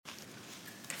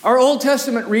Our Old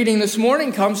Testament reading this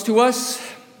morning comes to us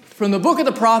from the book of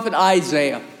the prophet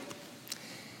Isaiah.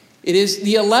 It is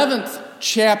the 11th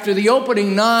chapter, the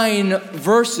opening 9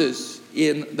 verses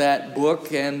in that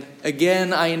book. And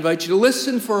again, I invite you to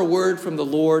listen for a word from the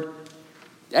Lord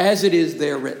as it is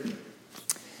there written.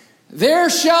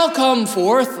 There shall come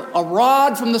forth a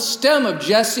rod from the stem of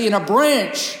Jesse, and a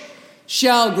branch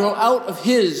shall grow out of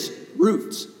his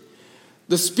roots.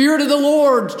 The Spirit of the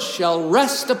Lord shall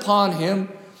rest upon him,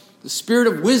 the Spirit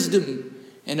of wisdom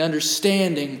and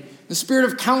understanding, the Spirit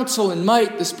of counsel and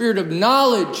might, the Spirit of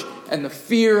knowledge and the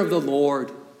fear of the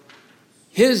Lord.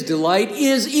 His delight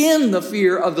is in the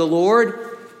fear of the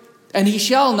Lord, and he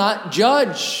shall not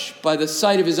judge by the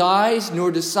sight of his eyes,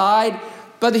 nor decide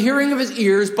by the hearing of his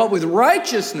ears, but with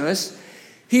righteousness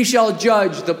he shall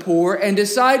judge the poor and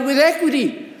decide with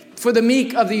equity for the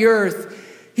meek of the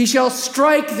earth. He shall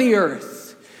strike the earth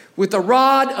with the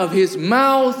rod of his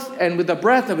mouth, and with the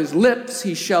breath of his lips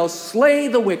he shall slay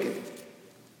the wicked.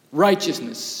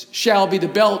 Righteousness shall be the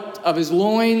belt of his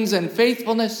loins, and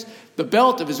faithfulness the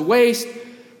belt of his waist.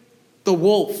 The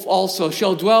wolf also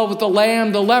shall dwell with the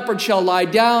lamb. The leopard shall lie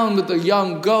down with the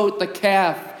young goat, the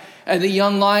calf, and the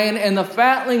young lion, and the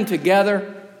fatling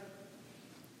together,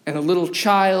 and a little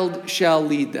child shall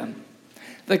lead them.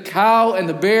 The cow and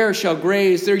the bear shall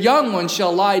graze, their young ones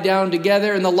shall lie down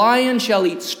together, and the lion shall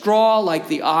eat straw like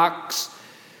the ox.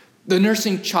 The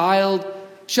nursing child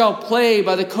shall play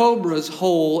by the cobra's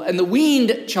hole, and the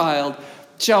weaned child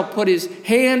shall put his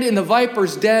hand in the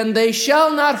viper's den. They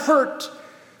shall not hurt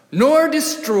nor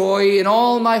destroy in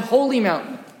all my holy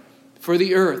mountain, for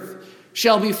the earth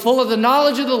shall be full of the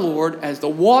knowledge of the Lord as the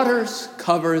waters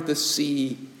cover the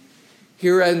sea.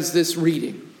 Here ends this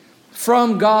reading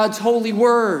from God's holy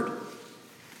word.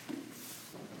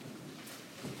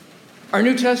 Our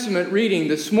New Testament reading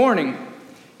this morning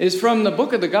is from the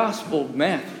book of the Gospel of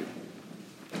Matthew,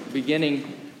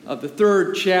 beginning of the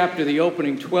 3rd chapter, the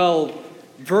opening 12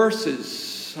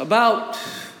 verses, about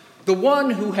the one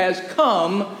who has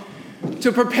come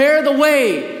to prepare the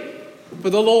way for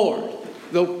the Lord,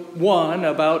 the one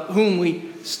about whom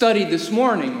we studied this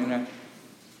morning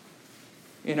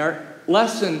in our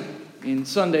lesson in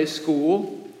Sunday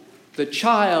school, the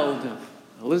child of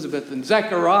Elizabeth and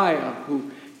Zechariah, who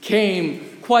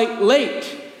came quite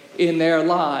late in their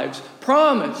lives,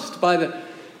 promised by the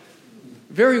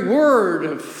very word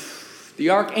of the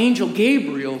archangel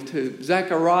Gabriel to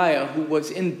Zechariah, who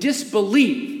was in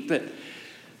disbelief that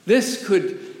this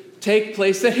could take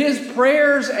place, that his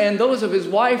prayers and those of his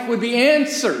wife would be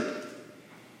answered,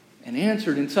 and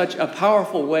answered in such a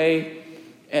powerful way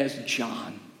as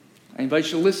John. I invite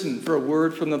you to listen for a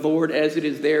word from the Lord as it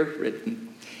is there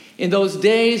written. In those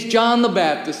days, John the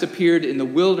Baptist appeared in the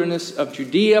wilderness of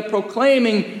Judea,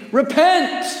 proclaiming,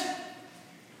 "Repent,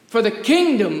 for the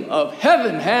kingdom of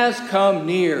heaven has come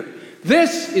near."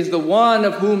 This is the one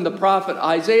of whom the prophet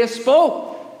Isaiah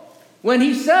spoke when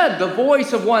he said, "The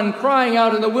voice of one crying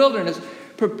out in the wilderness,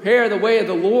 prepare the way of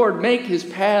the Lord, make his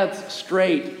paths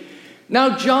straight."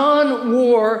 Now John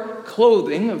wore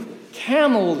clothing of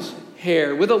camel's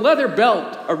hair, with a leather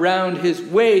belt around his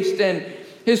waist, and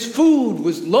his food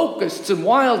was locusts and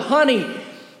wild honey.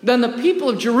 Then the people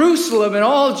of Jerusalem and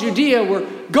all Judea were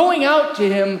going out to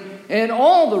him, and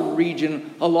all the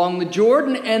region along the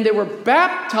Jordan, and they were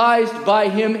baptized by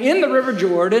him in the river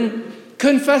Jordan,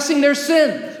 confessing their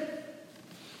sins.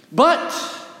 But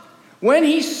when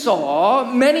he saw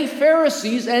many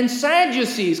Pharisees and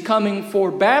Sadducees coming for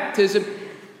baptism,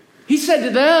 he said to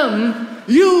them,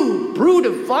 "You brood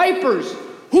of vipers,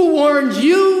 who warned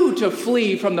you to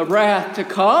flee from the wrath to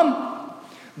come?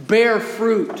 Bear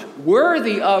fruit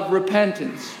worthy of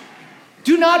repentance.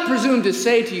 Do not presume to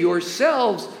say to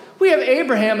yourselves, 'We have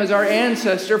Abraham as our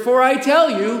ancestor,' for I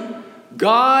tell you,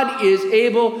 God is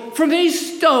able from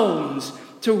these stones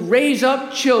to raise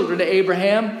up children to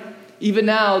Abraham. Even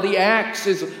now the axe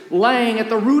is laying at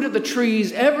the root of the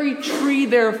trees. Every tree,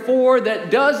 therefore,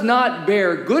 that does not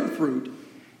bear good fruit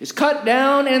is cut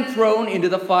down and thrown into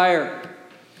the fire.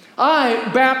 I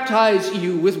baptize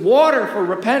you with water for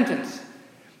repentance,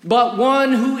 but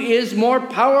one who is more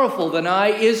powerful than I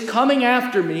is coming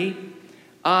after me.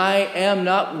 I am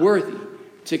not worthy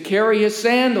to carry his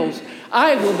sandals.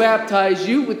 I will baptize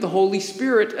you with the Holy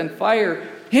Spirit and fire.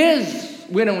 His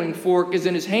winnowing fork is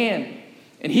in his hand,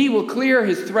 and he will clear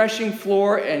his threshing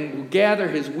floor and will gather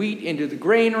his wheat into the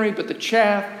granary, but the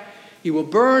chaff he will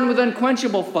burn with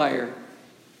unquenchable fire."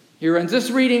 Here ends this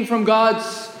reading from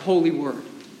God's holy word.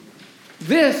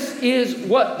 This is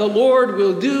what the Lord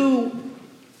will do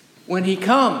when he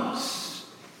comes.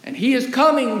 And he is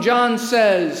coming, John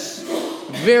says,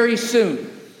 very soon.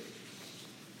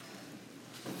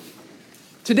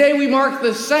 Today we mark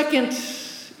the second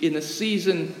Sunday in the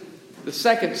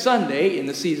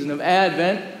season of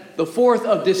Advent, the 4th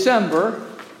of December.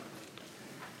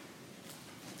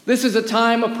 This is a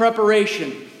time of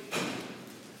preparation,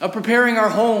 of preparing our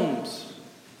homes,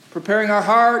 preparing our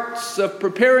hearts, of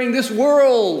preparing this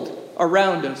world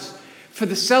around us for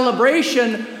the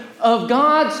celebration of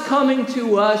God's coming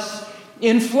to us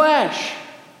in flesh.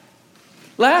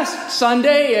 Last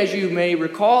Sunday, as you may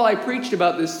recall, I preached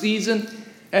about this season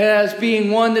as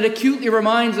being one that acutely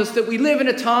reminds us that we live in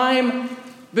a time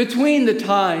between the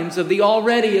times of the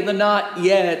already and the not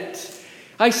yet.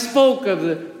 I spoke of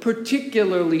the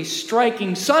particularly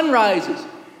striking sunrises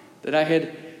that I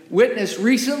had witnessed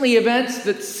recently, events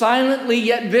that silently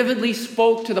yet vividly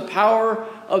spoke to the power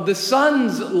of the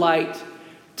sun's light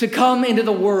to come into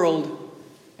the world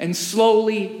and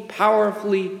slowly,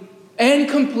 powerfully, and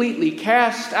completely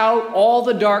cast out all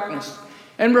the darkness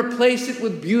and replace it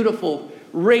with beautiful,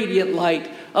 radiant light,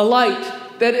 a light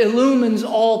that illumines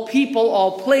all people,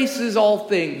 all places, all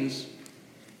things.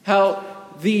 How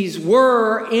these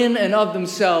were, in and of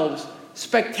themselves,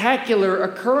 spectacular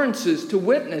occurrences to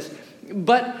witness,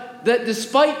 but that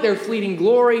despite their fleeting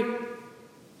glory,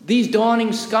 these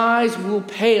dawning skies will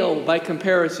pale by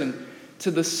comparison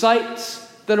to the sights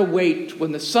that await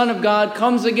when the Son of God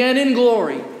comes again in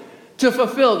glory to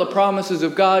fulfill the promises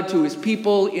of God to his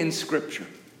people in Scripture.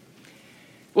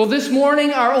 Well, this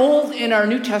morning, our Old and our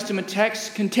New Testament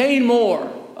texts contain more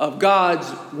of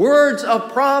God's words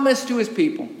of promise to his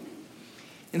people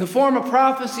in the form of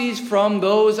prophecies from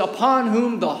those upon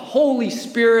whom the Holy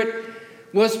Spirit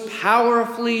was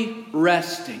powerfully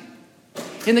resting.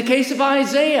 In the case of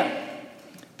Isaiah,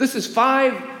 this is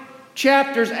 5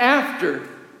 chapters after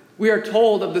we are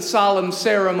told of the solemn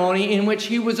ceremony in which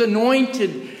he was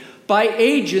anointed by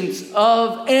agents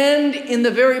of and in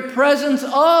the very presence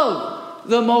of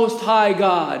the Most High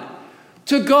God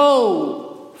to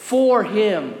go for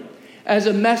him as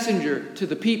a messenger to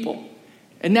the people.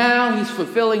 And now he's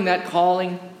fulfilling that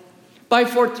calling by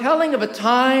foretelling of a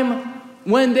time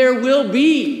when there will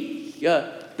be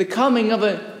the coming of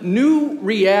a new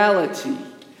reality,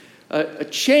 a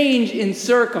change in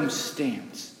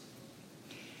circumstance.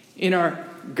 In our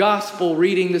gospel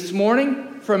reading this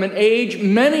morning, from an age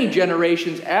many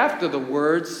generations after the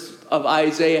words of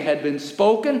Isaiah had been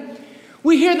spoken,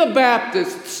 we hear the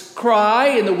Baptists cry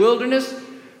in the wilderness,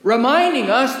 reminding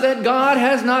us that God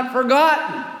has not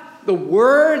forgotten the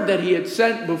word that he had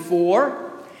sent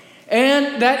before,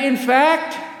 and that in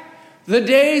fact the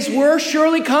days were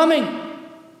surely coming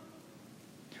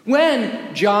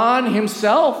when John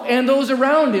himself and those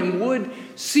around him would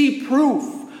see proof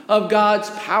of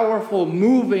God's powerful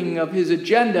moving of his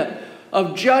agenda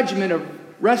of judgment, of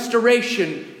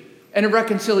restoration, and of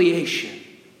reconciliation.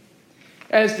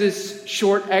 As this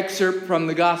short excerpt from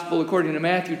the Gospel according to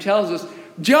Matthew tells us,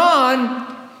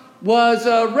 John was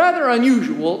a rather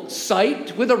unusual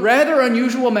sight with a rather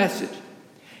unusual message.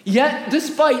 Yet,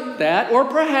 despite that, or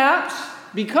perhaps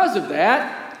because of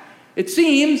that, it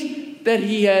seems that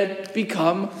he had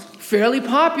become fairly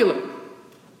popular.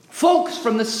 Folks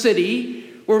from the city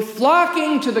were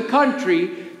flocking to the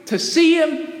country to see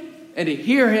him and to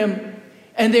hear him,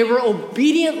 and they were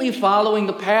obediently following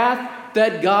the path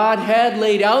that God had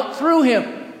laid out through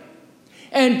him.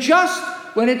 And just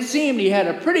when it seemed he had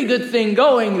a pretty good thing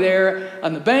going there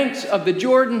on the banks of the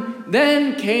Jordan,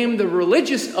 then came the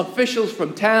religious officials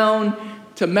from town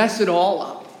to mess it all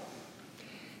up.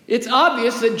 It's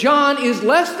obvious that John is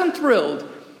less than thrilled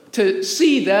to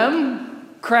see them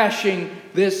crashing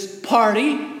this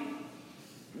party.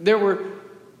 There were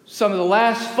some of the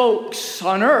last folks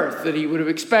on earth that he would have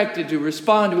expected to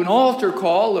respond to an altar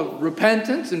call of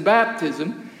repentance and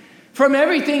baptism. From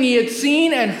everything he had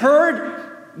seen and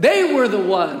heard, they were the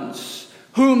ones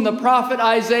whom the prophet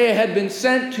Isaiah had been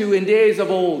sent to in days of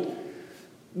old.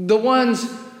 The ones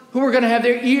who were going to have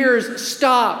their ears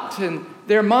stopped and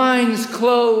their minds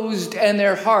closed and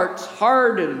their hearts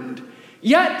hardened.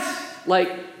 Yet,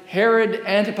 like Herod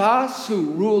Antipas,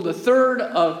 who ruled a third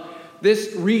of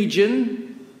this region,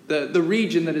 the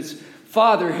region that his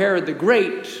father Herod the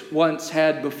Great once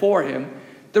had before him,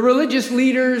 the religious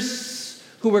leaders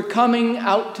who were coming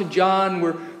out to John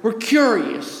were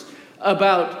curious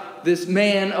about this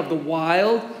man of the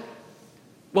wild.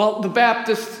 While the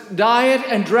Baptist's diet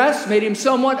and dress made him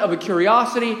somewhat of a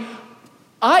curiosity,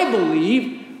 I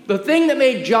believe the thing that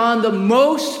made John the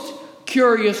most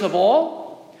curious of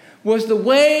all was the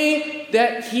way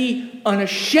that he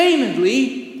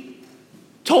unashamedly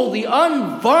told the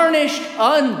unvarnished,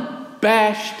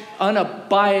 unabashed,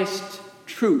 unbiased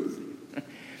truth.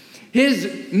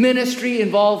 His ministry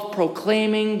involved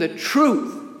proclaiming the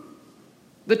truth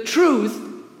The truth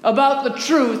about the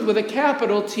truth with a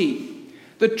capital T.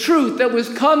 The truth that was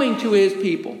coming to his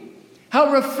people.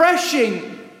 How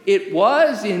refreshing it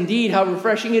was, indeed, how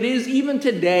refreshing it is even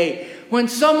today when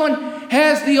someone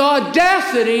has the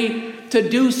audacity to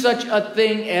do such a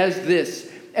thing as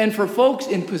this. And for folks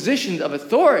in positions of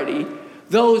authority,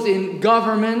 those in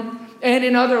government and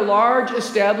in other large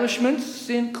establishments,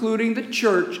 including the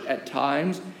church at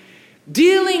times,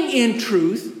 dealing in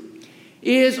truth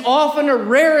is often a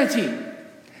rarity,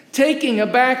 taking a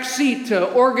back seat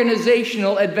to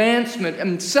organizational advancement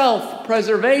and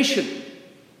self-preservation.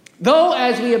 Though,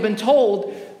 as we have been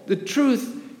told, the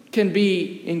truth can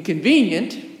be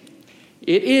inconvenient,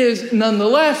 it is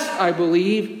nonetheless, I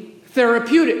believe,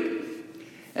 therapeutic.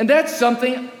 And that's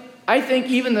something I think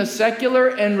even the secular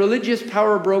and religious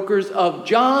power brokers of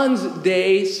John's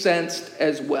day sensed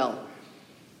as well.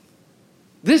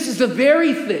 This is the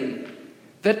very thing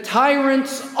that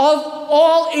tyrants of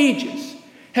all ages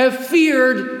have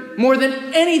feared more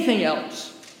than anything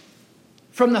else.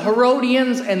 From the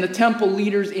Herodians and the temple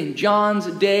leaders in John's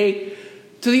day,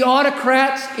 to the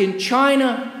autocrats in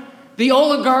China, the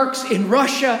oligarchs in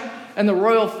Russia, and the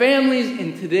royal families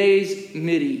in today's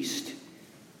Mideast.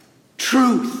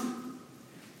 Truth.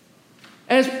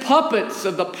 As puppets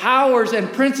of the powers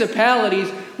and principalities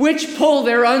which pull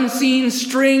their unseen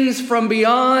strings from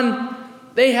beyond,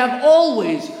 they have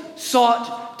always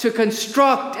sought to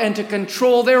construct and to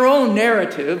control their own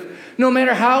narrative, no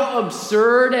matter how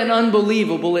absurd and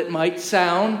unbelievable it might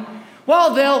sound.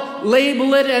 While they'll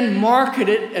label it and market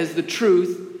it as the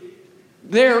truth,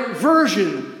 their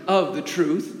version of the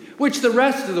truth, which the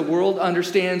rest of the world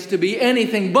understands to be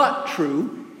anything but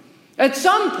true, at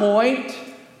some point,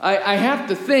 I have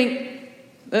to think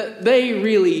that they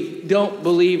really don't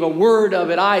believe a word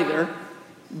of it either,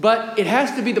 but it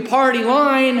has to be the party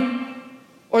line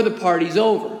or the party's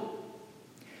over.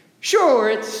 Sure,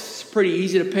 it's pretty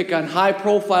easy to pick on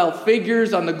high-profile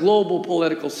figures on the global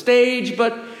political stage,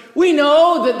 but we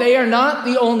know that they are not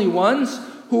the only ones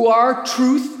who are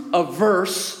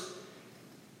truth-averse.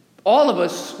 All of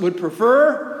us would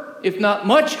prefer, if not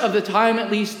much of the time,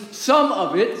 at least some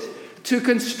of it, to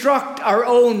construct our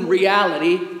own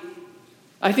reality.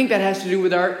 I think that has to do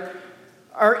with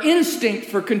our instinct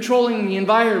for controlling the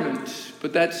environment,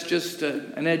 but that's just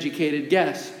an educated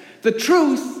guess. The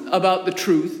truth about the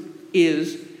truth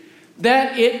is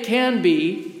that it can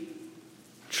be,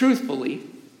 truthfully,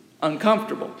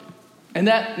 uncomfortable. And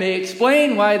that may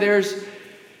explain why there's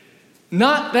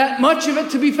not that much of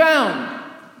it to be found,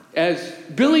 as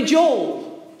Billy Joel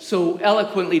so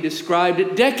eloquently described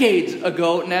it decades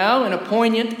ago now in a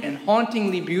poignant and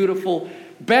hauntingly beautiful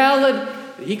ballad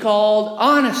that he called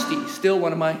Honesty, still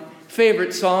one of my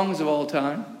favorite songs of all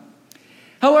time.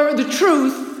 However, the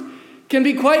truth can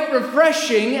be quite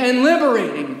refreshing and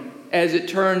liberating, as it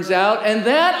turns out, and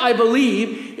that, I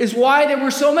believe, is why there were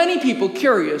so many people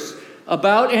curious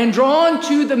about and drawn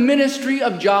to the ministry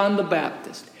of John the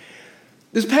Baptist.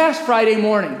 This past Friday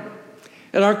morning,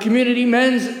 at our community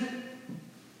men's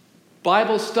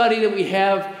Bible study that we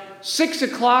have 6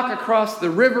 o'clock across the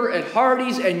river at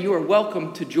Hardy's, and you are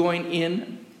welcome to join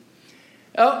in.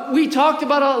 We talked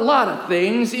about a lot of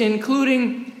things,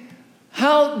 including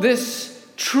how this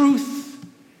truth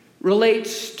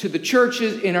relates to the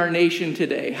churches in our nation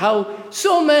today. How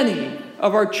so many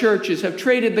of our churches have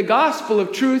traded the gospel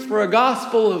of truth for a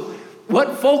gospel of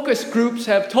what focus groups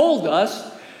have told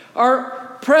us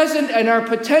our present and our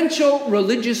potential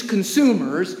religious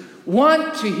consumers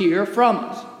want to hear from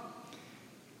us.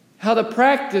 How the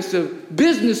practice of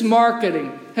business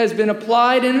marketing has been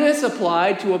applied and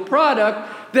misapplied to a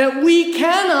product that we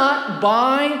cannot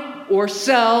buy or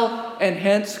sell and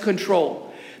hence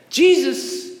control.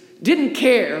 Jesus didn't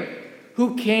care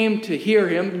who came to hear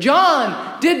him.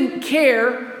 John didn't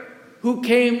care who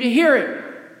came to hear him.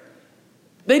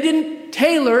 They didn't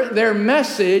tailor their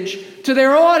message to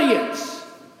their audience.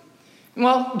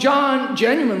 Well, John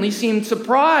genuinely seemed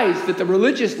surprised that the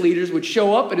religious leaders would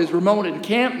show up at his remote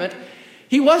encampment.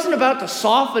 He wasn't about to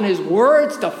soften his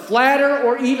words, to flatter,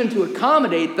 or even to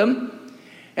accommodate them.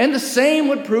 And the same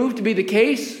would prove to be the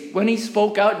case when he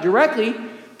spoke out directly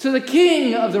to the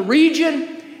king of the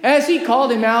region as he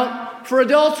called him out for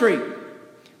adultery,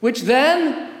 which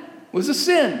then was a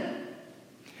sin.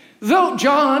 Though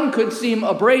John could seem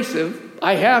abrasive,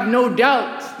 I have no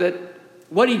doubt that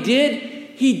what he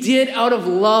did out of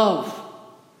love.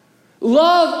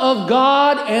 Love of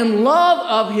God and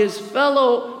love of his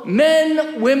fellow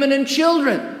men, women, and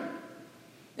children.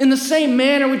 In the same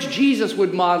manner which Jesus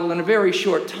would model in a very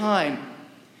short time.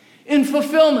 In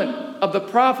fulfillment of the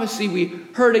prophecy we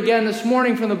heard again this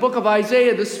morning from the book of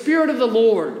Isaiah, the Spirit of the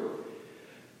Lord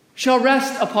shall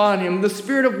rest upon him, the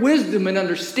spirit of wisdom and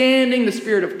understanding, the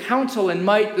spirit of counsel and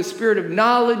might, the spirit of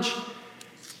knowledge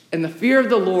and the fear of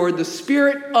the Lord, the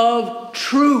spirit of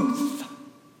truth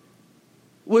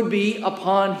would be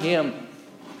upon him.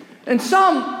 And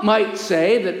some might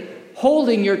say that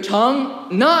holding your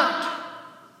tongue, not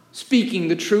speaking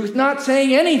the truth, not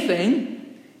saying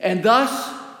anything, and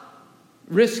thus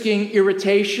risking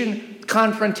irritation,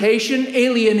 confrontation,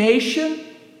 alienation,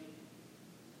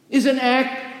 is an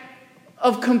act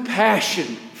of compassion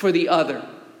for the other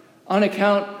on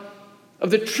account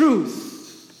of the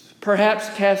truth, perhaps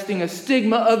casting a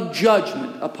stigma of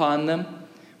judgment upon them.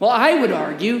 Well, I would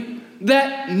argue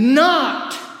that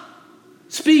not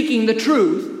speaking the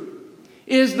truth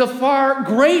is the far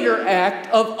greater act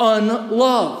of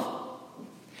unlove.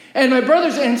 And my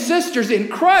brothers and sisters in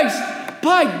Christ,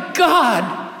 by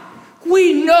God,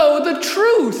 we know the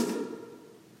truth.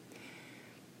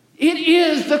 It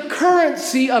is the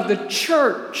currency of the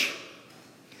church.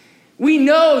 We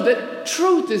know that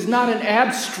truth is not an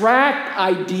abstract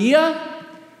idea.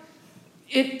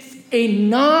 It's a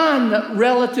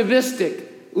non-relativistic,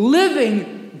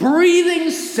 living, breathing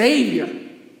Savior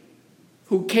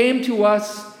who came to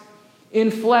us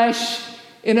in flesh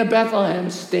in a Bethlehem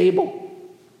stable.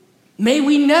 May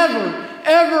we never,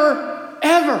 ever,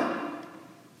 ever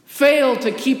fail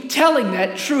to keep telling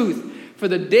that truth. For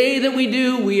the day that we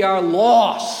do, we are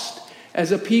lost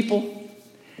as a people,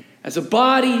 as a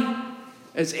body,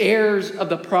 as heirs of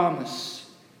the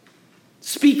promise.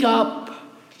 Speak up,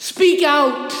 speak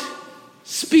out,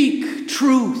 speak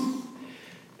truth,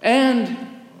 and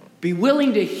be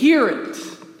willing to hear it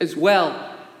as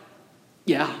well.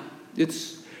 Yeah,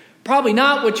 it's probably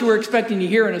not what you were expecting to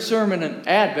hear in a sermon in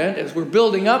Advent as we're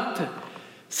building up to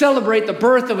celebrate the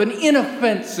birth of an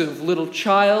inoffensive little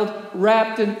child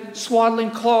wrapped in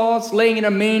swaddling cloths, laying in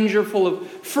a manger full of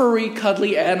furry,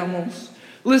 cuddly animals,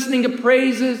 listening to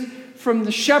praises from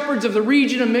the shepherds of the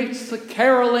region amidst the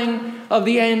caroling of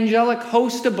the angelic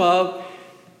host above.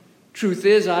 Truth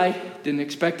is, I didn't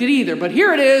expect it either, but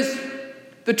here it is,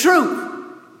 the truth.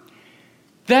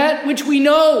 That which we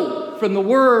know from the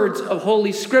words of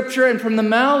Holy Scripture and from the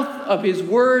mouth of His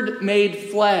Word made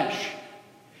flesh.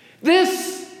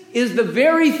 This is the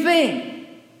very thing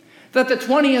that the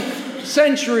 20th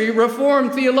century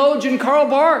Reformed theologian Karl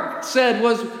Barth said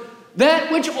was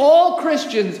that which all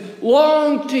Christians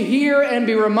longed to hear and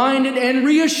be reminded and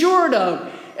reassured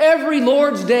of every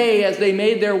Lord's Day as they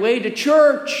made their way to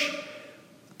church,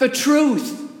 the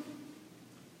truth.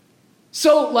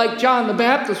 So, like John the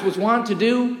Baptist was wont to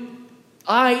do,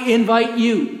 I invite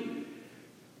you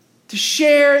to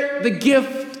share the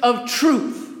gift of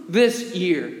truth this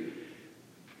year.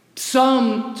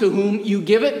 Some to whom you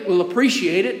give it will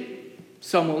appreciate it,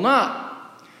 some will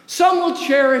not. Some will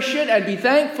cherish it and be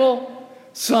thankful,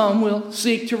 some will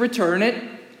seek to return it.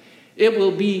 It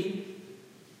will be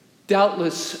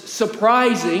doubtless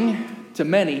surprising to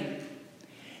many.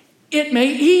 It may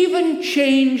even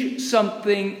change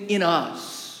something in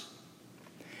us.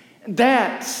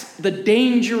 That's the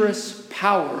dangerous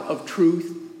power of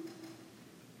truth.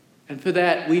 And for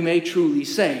that we may truly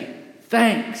say,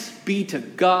 thanks be to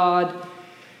God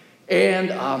and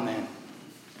amen.